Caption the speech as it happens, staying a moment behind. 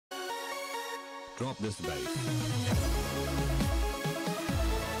Drop this bass.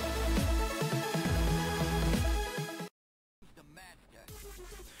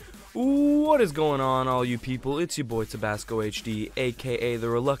 What is going on, all you people? It's your boy Tabasco HD, aka the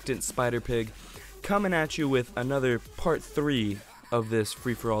Reluctant Spider Pig, coming at you with another part 3 of this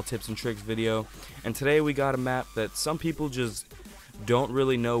free-for-all tips and tricks video. And today we got a map that some people just don't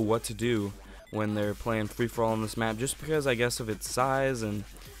really know what to do when they're playing free-for-all on this map, just because I guess of its size, and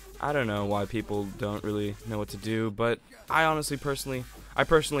I don't know why people don't really know what to do. But I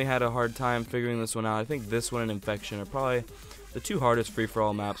personally had a hard time figuring this one out. I think this one and Infection are probably the two hardest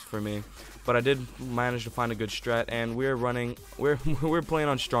free-for-all maps for me, but I did manage to find a good strat, and we're playing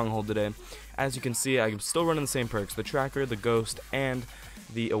on Stronghold today. As you can see, I'm still running the same perks: the Tracker, the Ghost, and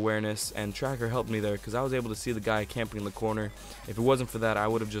the Awareness. And Tracker helped me there because I was able to see the guy camping in the corner. If it wasn't for that, I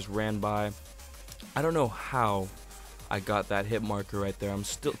would have just ran by. I don't know how I got that hit marker right there. I'm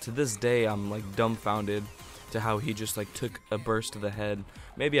still, to this day, I'm like dumbfounded to how he just like took a burst to the head.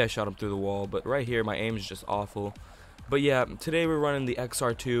 Maybe I shot him through the wall, but right here my aim is just awful. But yeah, today we're running the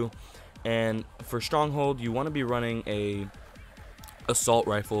XR2, and for Stronghold you want to be running a assault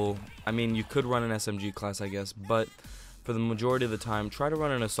rifle. I mean, you could run an SMG class, I guess, but for the majority of the time try to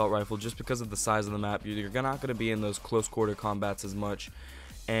run an assault rifle just because of the size of the map. You're not going to be in those close quarter combats as much,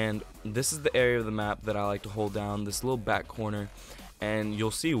 and this is the area of the map that I like to hold down, this little back corner, and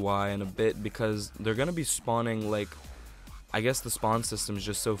you'll see why in a bit, because they're going to be spawning like, I guess the spawn system is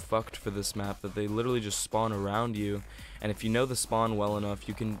just so fucked for this map that they literally just spawn around you, and if you know the spawn well enough,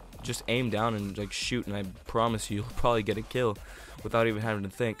 you can just aim down and like shoot, and I promise you, you'll probably get a kill without even having to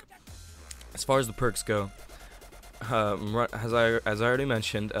think. As far as the perks go, as I already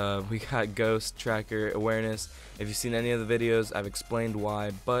mentioned, we got Ghost, Tracker, Awareness. If you've seen any of the videos, I've explained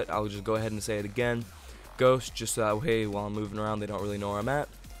why, but I'll just go ahead and say it again. Ghost, just so that way while I'm moving around they don't really know where I'm at.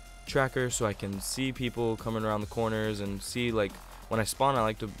 Tracker, so I can see people coming around the corners and see, like, when I spawn I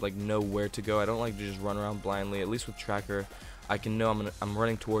like to like know where to go. I don't like to just run around blindly. At least with Tracker I can know I'm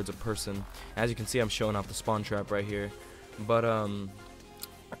running towards a person. As you can see, I'm showing off the spawn trap right here. But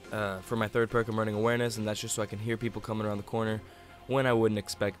for my third perk I'm running Awareness, and that's just so I can hear people coming around the corner when I wouldn't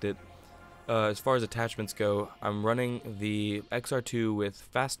expect it. As far as attachments go, I'm running the XR2 with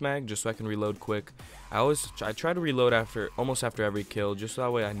fast mag just so I can reload quick. I try to reload almost after every kill, just so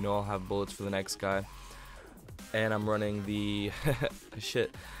that way I know I'll have bullets for the next guy. And I'm running the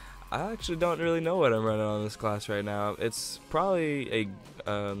shit. I actually don't really know what I'm running on this class right now. It's probably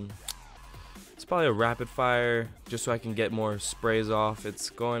a rapid fire just so I can get more sprays off. It's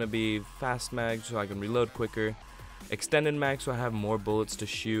going to be fast mag so I can reload quicker, extended mag so I have more bullets to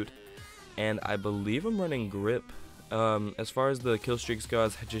shoot, and I believe I'm running grip. As far as the kill streaks go,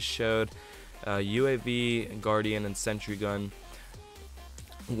 as I just showed, UAV, Guardian, and Sentry Gun.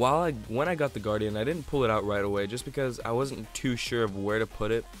 When I got the Guardian, I didn't pull it out right away just because I wasn't too sure of where to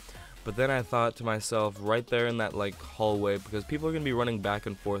put it. But then I thought to myself, right there in that like hallway, because people are going to be running back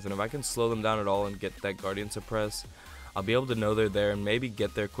and forth, and if I can slow them down at all and get that Guardian suppressed, I'll be able to know they're there and maybe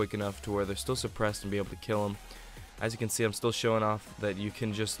get there quick enough to where they're still suppressed and be able to kill them. As you can see, I'm still showing off that you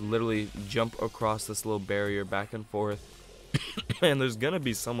can just literally jump across this little barrier back and forth, and there's going to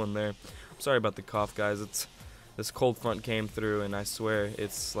be someone there. I'm sorry about the cough, guys. This cold front came through, and I swear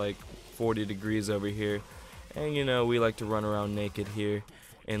it's like 40 degrees over here, and you know we like to run around naked here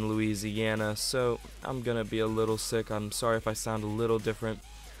in Louisiana, so I'm gonna be a little sick. I'm sorry if I sound a little different,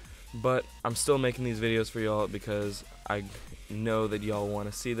 but I'm still making these videos for y'all because I know that y'all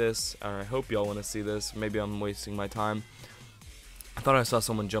want to see this, or I hope y'all want to see this. Maybe I'm wasting my time. I thought I saw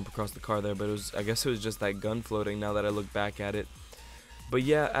someone jump across the car there, but I guess it was just that gun floating now that I look back at it. But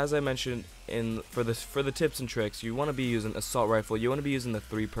yeah, as I mentioned, for the tips and tricks, you want to be using assault rifle. You want to be using the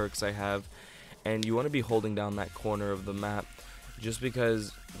 3 perks I have, and you want to be holding down that corner of the map, just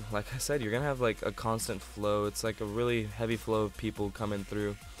because, like I said, you're gonna have like a constant flow. It's like a really heavy flow of people coming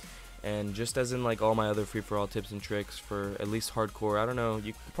through, and just as in like all my other free-for-all tips and tricks for at least hardcore, I don't know,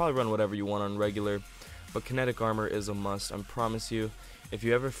 you can probably run whatever you want on regular, but kinetic armor is a must. I promise you, if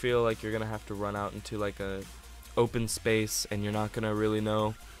you ever feel like you're gonna have to run out into like a open space and you're not gonna really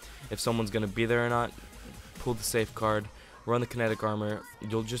know if someone's gonna be there or not, pull the safe card, run the kinetic armor.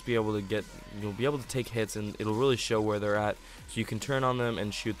 You'll just be able to take hits, and it'll really show where they're at, so you can turn on them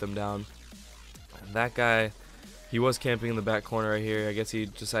and shoot them down. And that guy, he was camping in the back corner right here. I guess he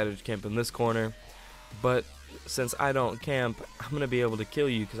decided to camp in this corner, but since I don't camp, I'm gonna be able to kill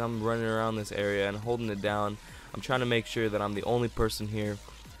you because I'm running around this area and holding it down. I'm trying to make sure that I'm the only person here.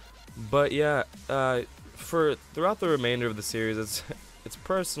 But yeah, throughout the remainder of the series, it's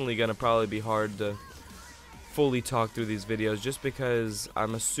personally gonna probably be hard to fully talk through these videos just because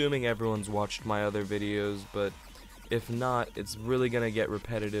I'm assuming everyone's watched my other videos, but if not, it's really gonna get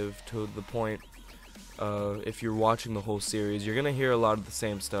repetitive to the point if you're watching the whole series, you're gonna hear a lot of the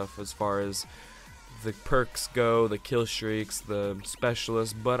same stuff as far as the perks go, the kill streaks, the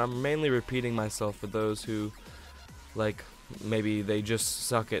specialists, but I'm mainly repeating myself for those who, like, maybe they just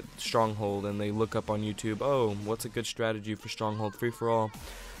suck at Stronghold and they look up on YouTube, oh, what's a good strategy for Stronghold free-for-all?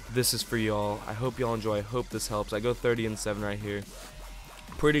 This is for y'all. I hope y'all enjoy. I hope this helps. I go 30-7 right here.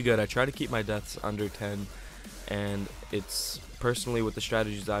 Pretty good. I try to keep my deaths under 10, and it's personally with the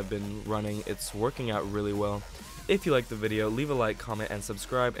strategies I've been running, it's working out really well. If you like the video, leave a like, comment, and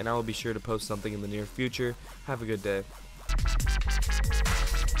subscribe, and I will be sure to post something in the near future. Have a good day.